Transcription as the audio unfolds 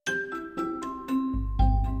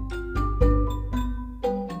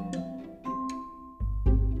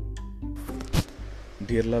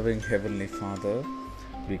Dear loving Heavenly Father,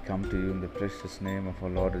 we come to you in the precious name of our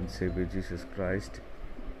Lord and Savior Jesus Christ.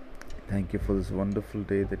 Thank you for this wonderful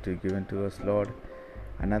day that you've given to us, Lord.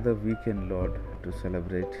 Another weekend, Lord, to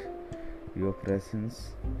celebrate your presence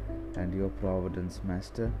and your providence,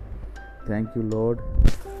 Master. Thank you, Lord.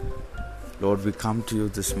 Lord, we come to you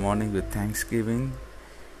this morning with thanksgiving,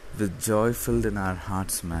 with joy filled in our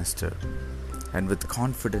hearts, Master, and with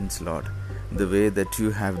confidence, Lord, the way that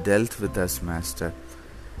you have dealt with us, Master.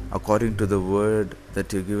 According to the word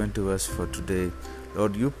that you've given to us for today,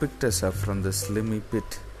 Lord, you picked us up from the slimy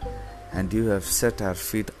pit and you have set our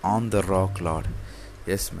feet on the rock, Lord.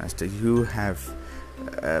 Yes, Master, you have,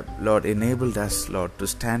 Lord, enabled us, Lord, to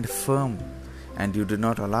stand firm, and you do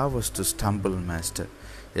not allow us to stumble, Master.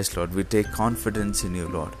 Yes, Lord, we take confidence in you,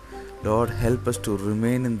 Lord. Lord, help us to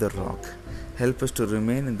remain in the rock. Help us to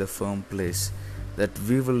remain in the firm place, that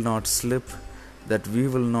we will not slip, that we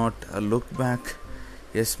will not look back.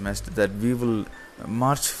 Yes, Master, that we will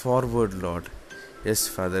march forward, Lord. Yes,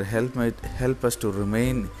 Father, help us to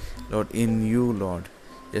remain, Lord, in you, Lord.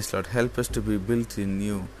 Yes, Lord, help us to be built in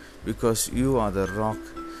you, because you are the rock,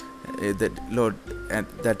 that, Lord, and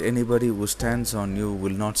that anybody who stands on you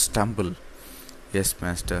will not stumble. Yes,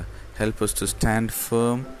 Master, help us to stand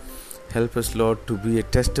firm. Help us, Lord, to be a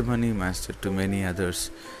testimony, Master, to many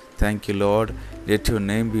others. Thank you, Lord. Let your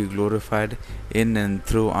name be glorified in and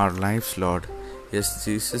through our lives, Lord. Yes,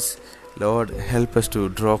 Jesus, Lord, help us to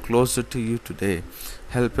draw closer to you today.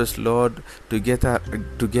 Help us, Lord, to get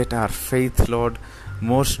our faith, Lord,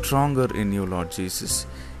 more stronger in you, Lord Jesus.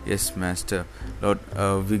 Yes, Master, Lord,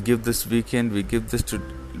 we give this weekend, we give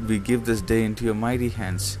this day into your mighty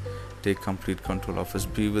hands. Take complete control of us.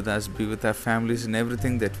 Be with us, be with our families in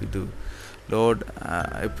everything that we do. Lord,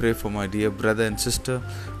 I pray for my dear brother and sister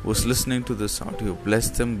who's listening to this audio. Bless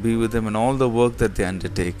them, be with them in all the work that they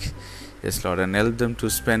undertake. Yes, Lord, and help them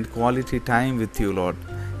to spend quality time with you, Lord,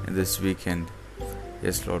 in this weekend.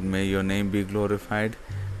 Yes, Lord, may your name be glorified.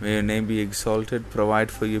 May your name be exalted.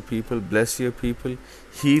 Provide for your people. Bless your people.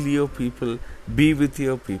 Heal your people. Be with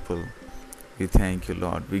your people. We thank you,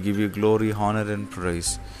 Lord. We give you glory, honor, and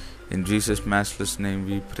praise. In Jesus' matchless name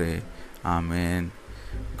we pray. Amen.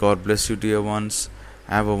 God bless you, dear ones.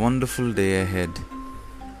 Have a wonderful day ahead.